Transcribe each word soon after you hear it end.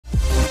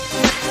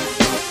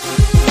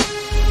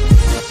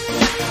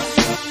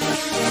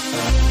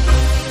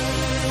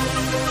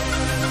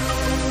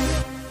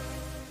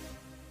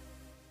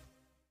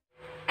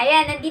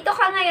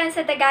ngayon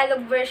sa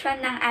Tagalog version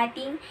ng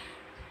ating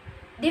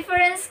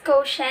difference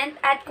quotient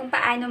at kung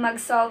paano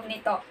mag-solve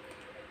nito.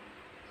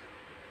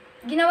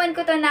 Ginawan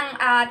ko to ng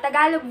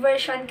Tagalog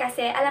version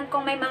kasi alam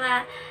kong may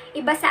mga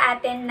iba sa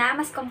atin na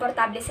mas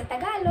komportable sa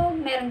Tagalog,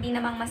 meron din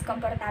namang mas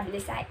komportable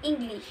sa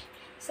English.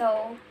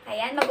 So,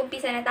 ayan,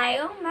 mag-umpisa na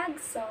tayong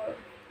mag-solve.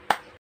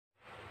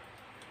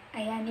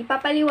 Ayan,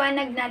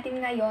 ipapaliwanag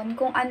natin ngayon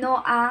kung ano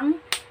ang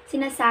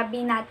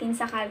sinasabi natin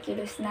sa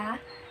calculus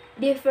na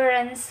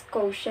difference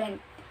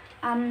quotient.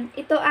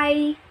 Ito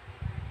ay,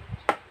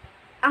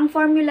 ang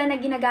formula na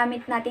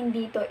ginagamit natin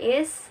dito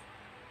is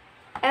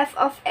f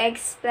of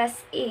x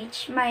plus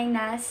h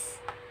minus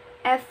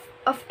f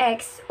of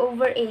x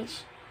over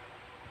h,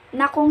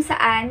 na kung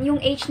saan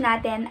yung h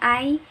natin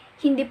ay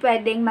hindi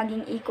pwedeng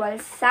maging equal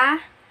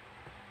sa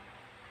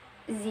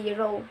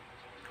 0.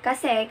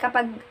 Kasi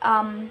kapag,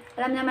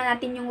 alam naman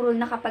natin yung rule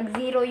na kapag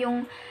 0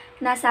 yung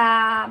nasa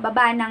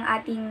baba ng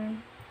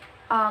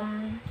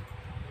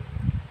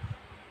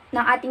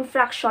ating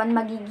fraction,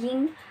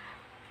 magiging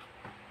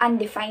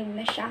undefined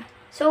na siya.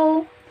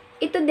 So,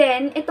 ito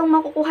din, itong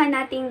makukuha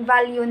nating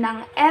value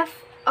ng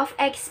f of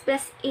x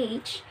plus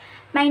h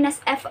minus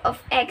f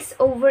of x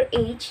over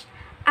h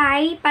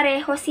ay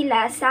pareho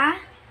sila sa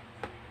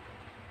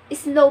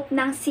slope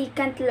ng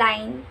secant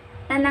line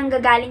na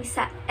nanggagaling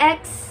sa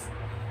x,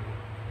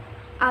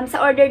 sa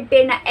ordered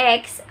pair na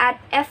x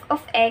at f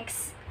of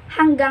x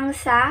hanggang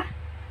sa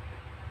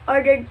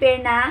ordered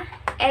pair na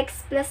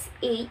x plus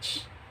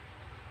h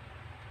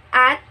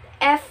at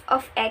f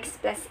of x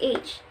plus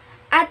h.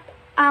 At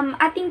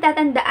ating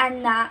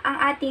tatandaan na ang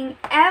ating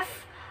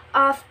f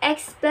of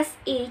x plus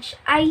h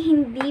ay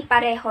hindi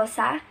pareho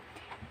sa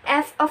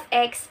f of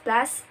x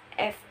plus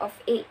f of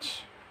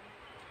h.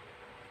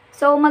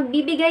 So,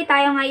 magbibigay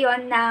tayo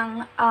ngayon ng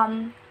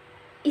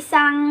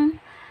isang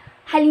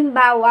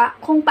halimbawa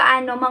kung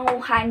paano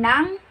manguha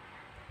ng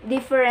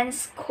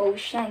difference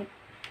quotient.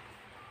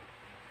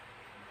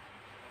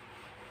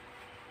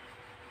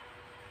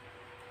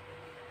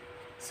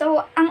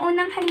 So, ang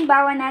unang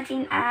halimbawa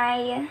natin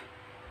ay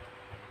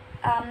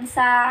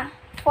sa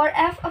for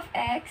f of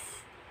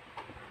x,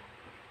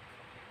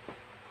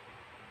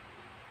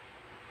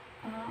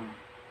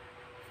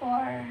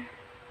 for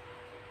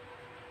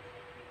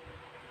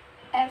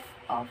f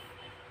of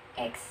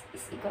x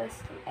is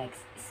equals to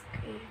x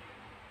squared.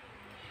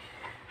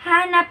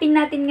 Hanapin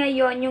natin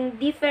ngayon yung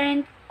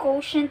difference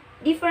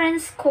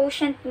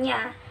quotient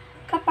niya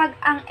kapag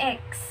ang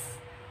x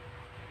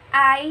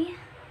ay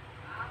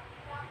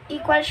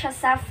equal siya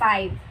sa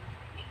 5.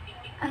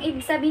 Ang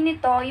ibig sabihin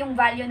nito, yung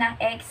value ng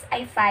x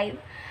ay 5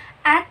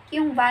 at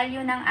yung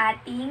value ng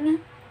ating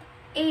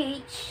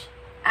h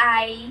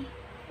ay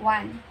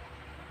 1.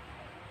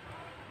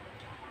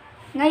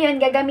 Ngayon,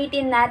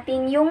 gagamitin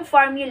natin yung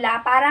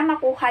formula para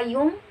makuha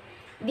yung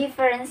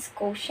difference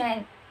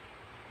quotient,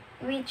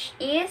 which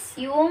is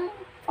yung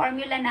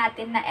formula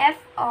natin na f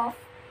of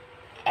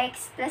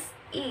x plus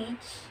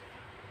h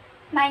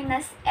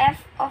minus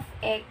f of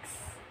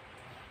x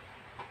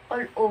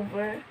all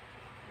over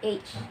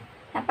h.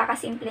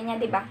 Napakasimple niya,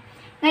 di ba?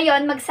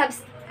 Ngayon,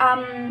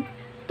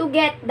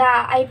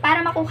 para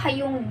makuha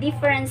yung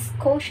difference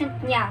quotient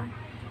niya,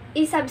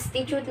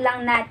 i-substitute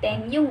lang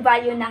natin yung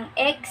value ng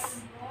x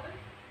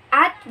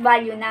at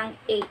value ng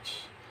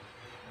h.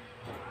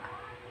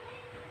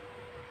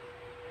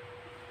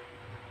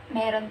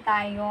 Meron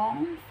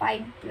tayong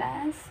 5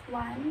 plus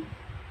 1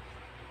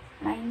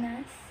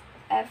 minus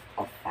f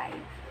of 5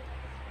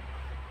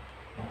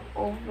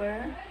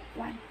 over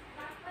 1.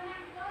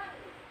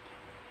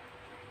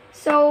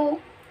 So,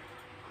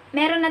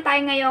 meron na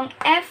tayo ngayong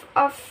f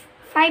of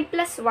 5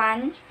 plus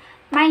 1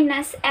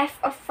 minus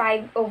f of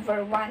 5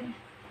 over 1.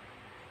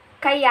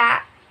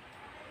 Kaya,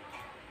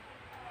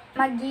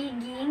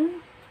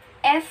 magiging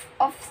f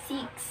of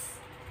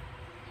 6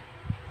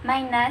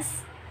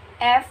 minus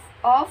f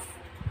of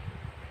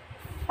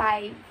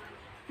 5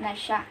 na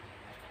siya.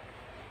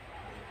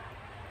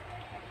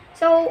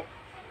 So,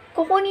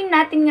 kukunin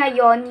natin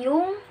ngayon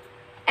yung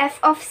f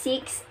of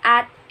 6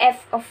 at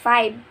f of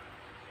 5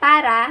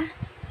 para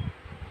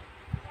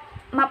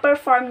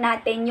ma-perform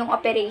natin yung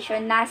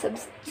operation na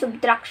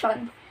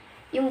subtraction,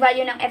 yung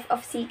value ng f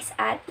of 6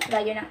 at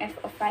value ng f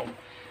of 5.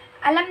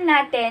 Alam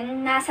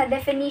natin na sa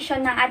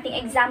definition ng ating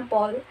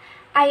example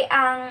ay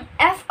ang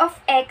f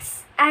of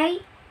x ay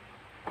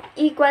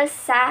equals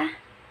sa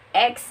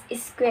x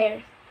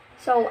square.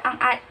 So,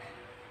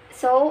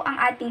 ang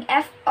ating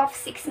f of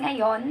 6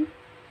 ngayon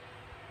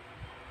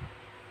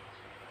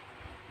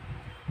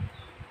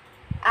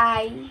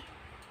ay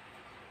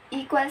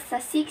equals sa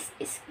 6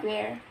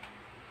 square.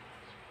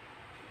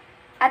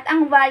 At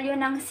ang value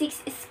ng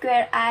 6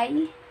 square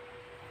ay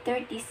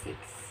 36.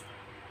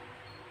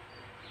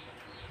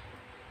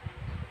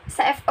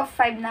 Sa f of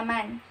 5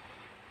 naman,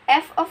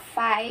 f of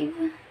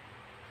 5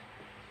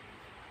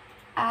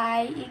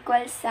 ay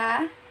equal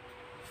sa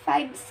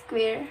 5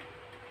 square,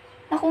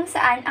 na kung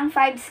saan ang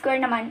 5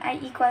 square naman ay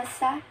equal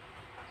sa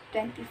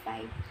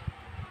 25.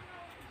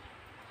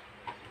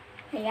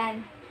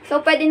 Ayan.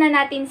 So, pwede na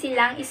natin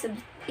silang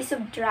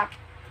isubtract.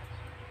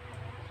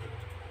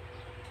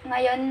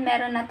 Ngayon,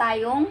 meron na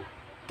tayong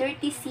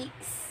 36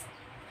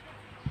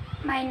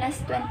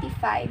 minus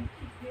 25.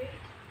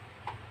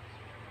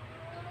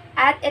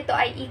 At ito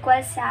ay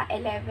equal sa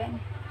 11.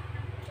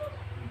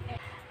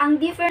 Ang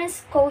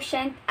difference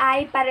quotient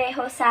ay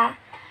pareho sa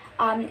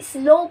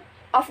slope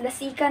of the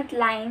secant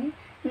line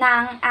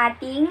ng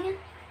ating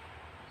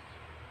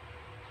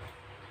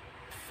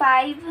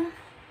 5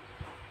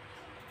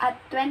 at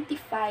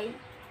 25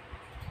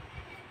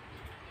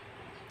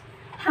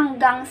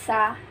 hanggang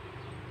sa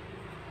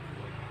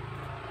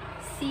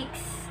 6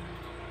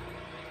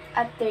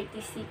 at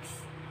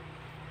 36.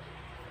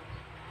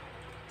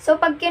 So,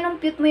 pag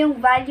kinumpute mo yung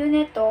value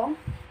nito,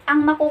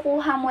 ang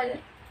makukuha mo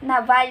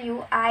na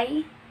value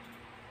ay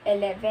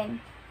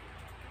 11.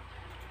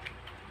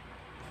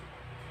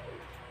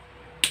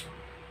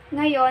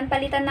 Ngayon,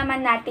 palitan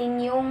naman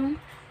natin yung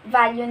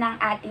value ng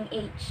ating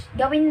h.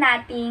 Gawin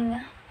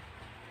nating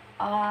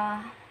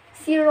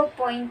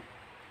 0.1.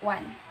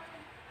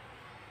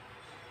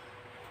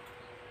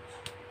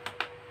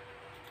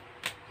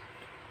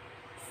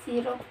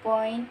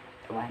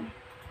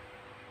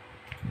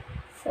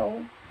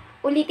 So,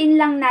 ulitin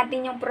lang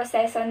natin yung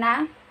proseso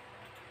na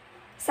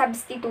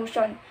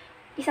substitution.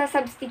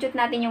 Isa-substitute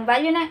natin yung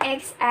value ng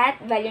x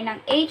at value ng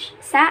h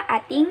sa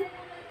ating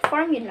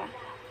formula.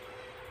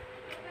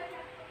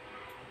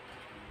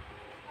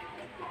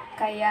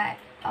 Kaya,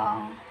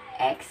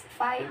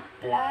 x5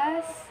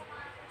 plus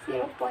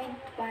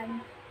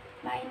 0.1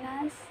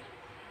 minus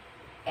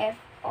f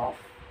of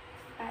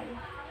 5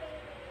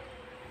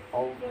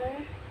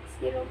 over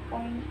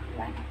 0.1.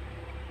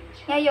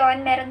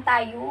 Ngayon, meron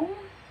tayong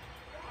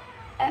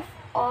f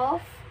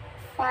of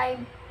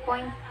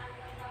 5.1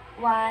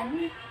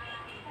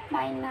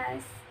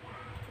 minus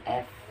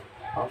f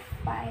of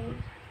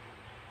 5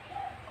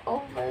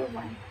 over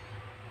 1.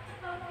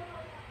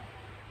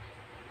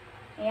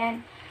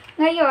 Ayan.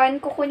 Ngayon,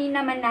 kukunin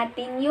naman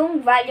natin yung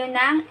value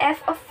ng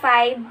f of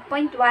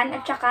 5.1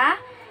 at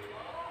saka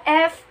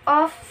f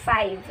of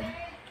 5.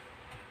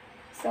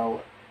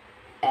 So,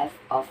 f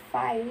of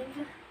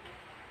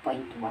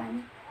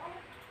 5.1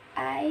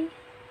 ay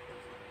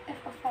f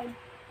of 5.1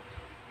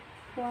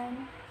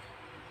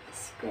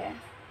 square.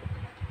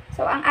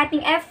 So, ang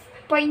ating f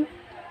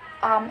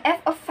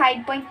of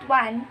 5.1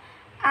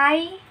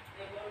 ay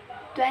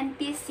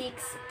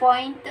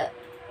 26.01.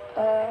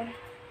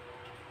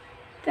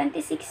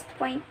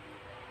 26.01.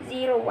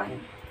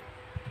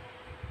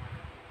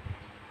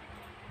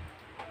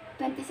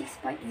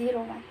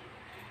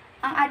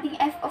 Ang ating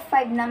f of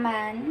 5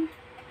 naman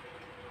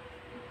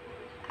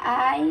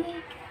ay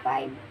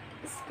 5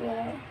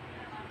 square.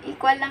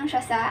 Equal lang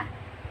siya sa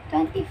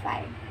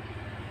 25.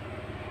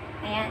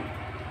 Ayan.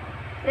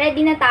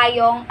 Ready na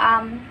tayong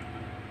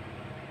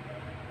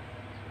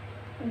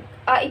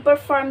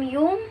i-perform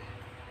yung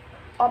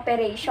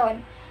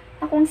operation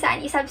na kung saan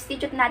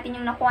i-substitute natin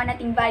yung nakuha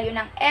nating value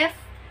ng f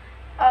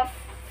of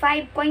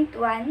 5.1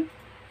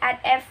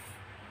 at f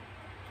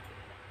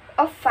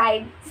of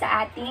 5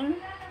 sa ating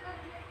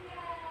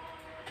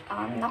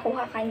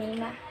nakuha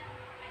kanina.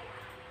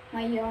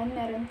 Ngayon,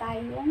 meron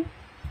tayong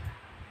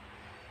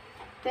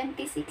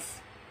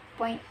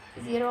 26.01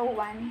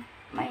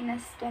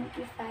 minus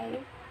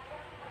 25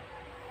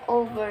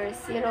 over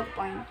 0.1.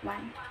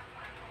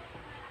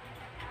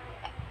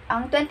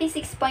 Ang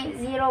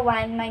 26.01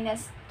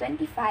 minus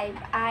 25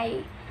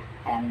 ay,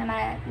 alam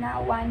naman na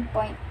 1.01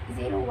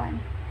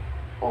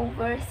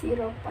 over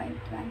 0.1.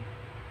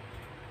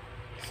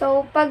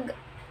 So, pag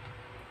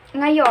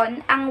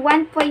ngayon, ang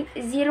 1.01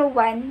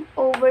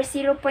 over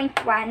 0.1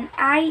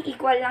 ay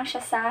equal lang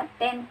siya sa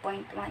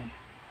 10.1.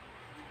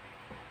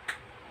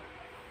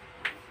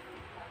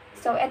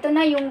 So, ito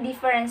na yung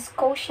difference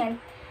quotient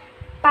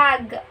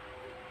pag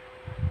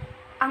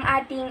ang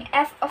ating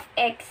f of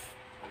x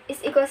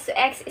is equals to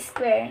x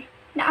square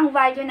na ang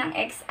value ng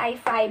x ay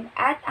 5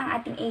 at ang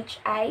ating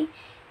h ay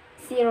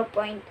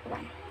 0.1.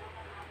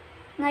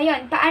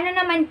 Ngayon, paano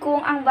naman kung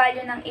ang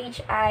value ng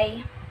h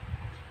ay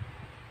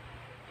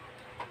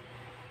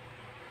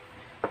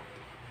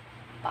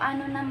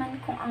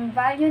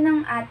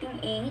ating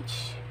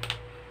h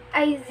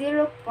ay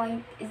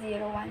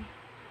 0.01?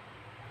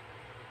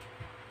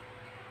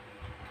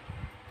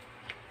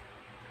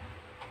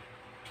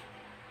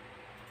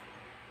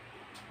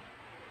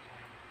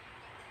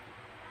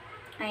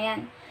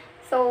 Ayan.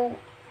 So,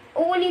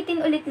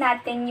 uulitin ulit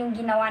natin yung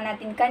ginawa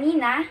natin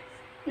kanina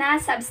na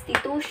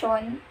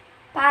substitution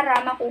para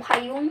makuha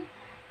yung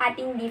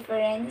ating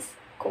difference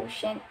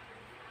quotient.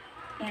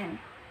 Ayan.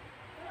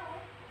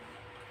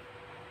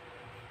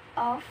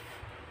 Of,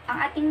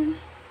 ang ating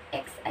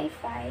x ay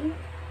 5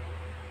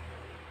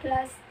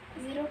 plus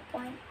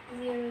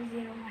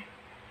 0.001.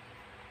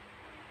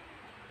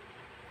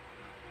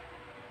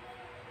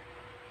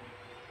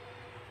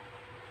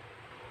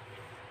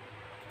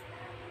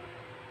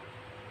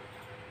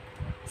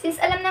 Since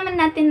alam naman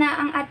natin na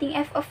ang ating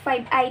f of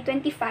 5 ay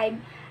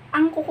 25,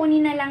 ang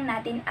kukunin na lang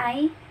natin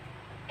ay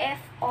f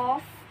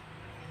of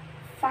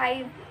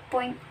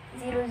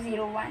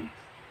 5.001.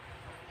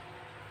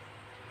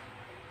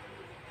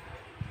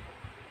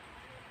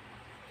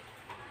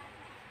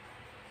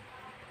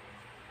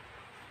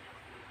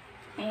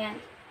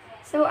 Ayan.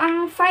 So,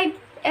 ang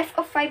f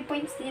of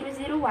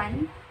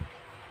 5.001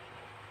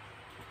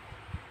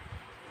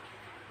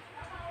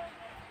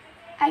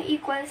 ay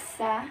equal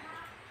sa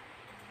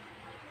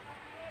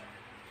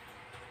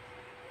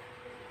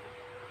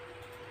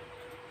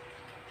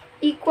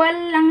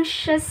equal lang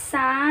siya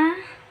sa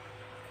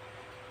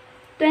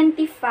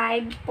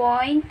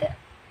 25.1001.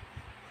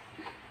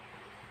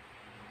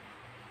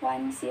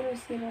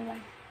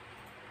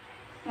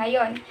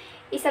 Ngayon,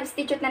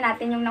 i-substitute na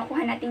natin yung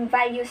nakuha nating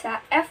value sa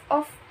f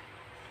of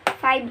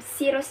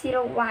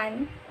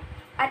 5001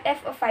 at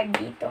f of 5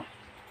 dito.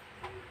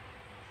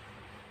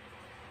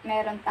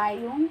 Meron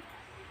tayong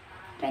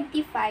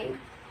 25.1001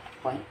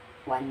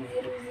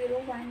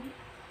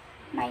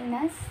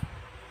 minus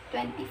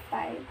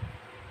 25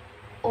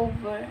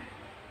 over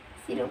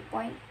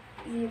 0.001.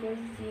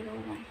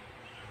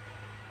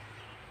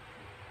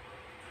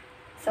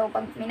 So,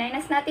 pag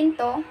minus natin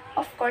to,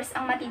 of course,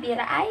 ang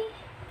matitira ay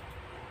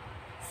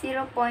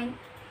 0.1001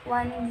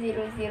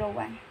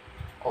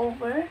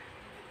 over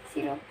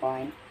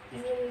 0.001.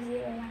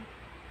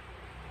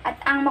 At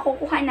ang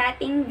makukuha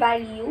nating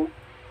value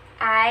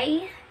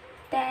ay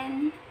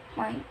 10.01.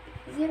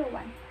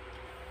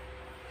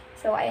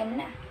 So, ayan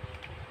na.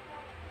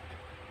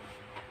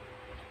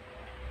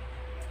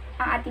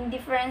 Ang ating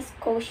difference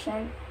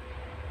quotient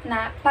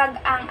na pag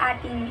ang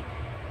ating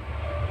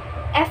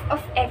f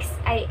of x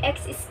ay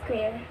x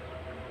square,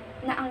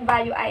 na ang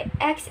value ay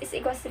x is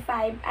equals to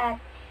 5 at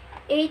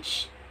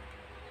h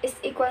is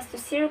equals to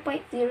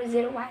 0.001,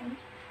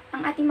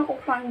 ang ating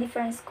makukuha ang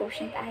difference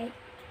quotient ay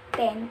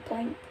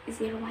 10.01.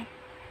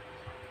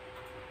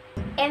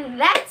 And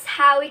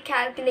that's how we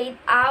calculate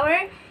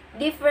our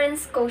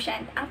difference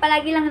quotient. Ang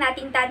palagi lang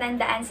nating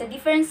tatandaan sa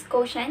difference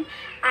quotient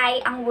ay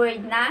ang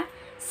word na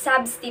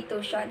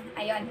substitution.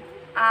 Ayun.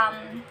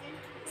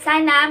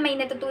 Sana may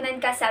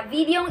natutunan ka sa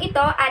videong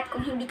ito at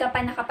kung hindi ka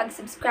pa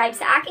nakapag-subscribe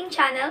sa aking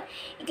channel,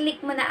 i-click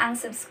mo na ang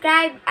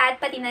subscribe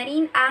at pati na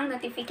rin ang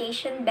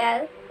notification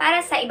bell para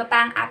sa iba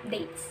pang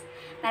updates.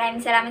 Maraming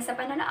salamat sa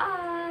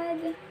panonood!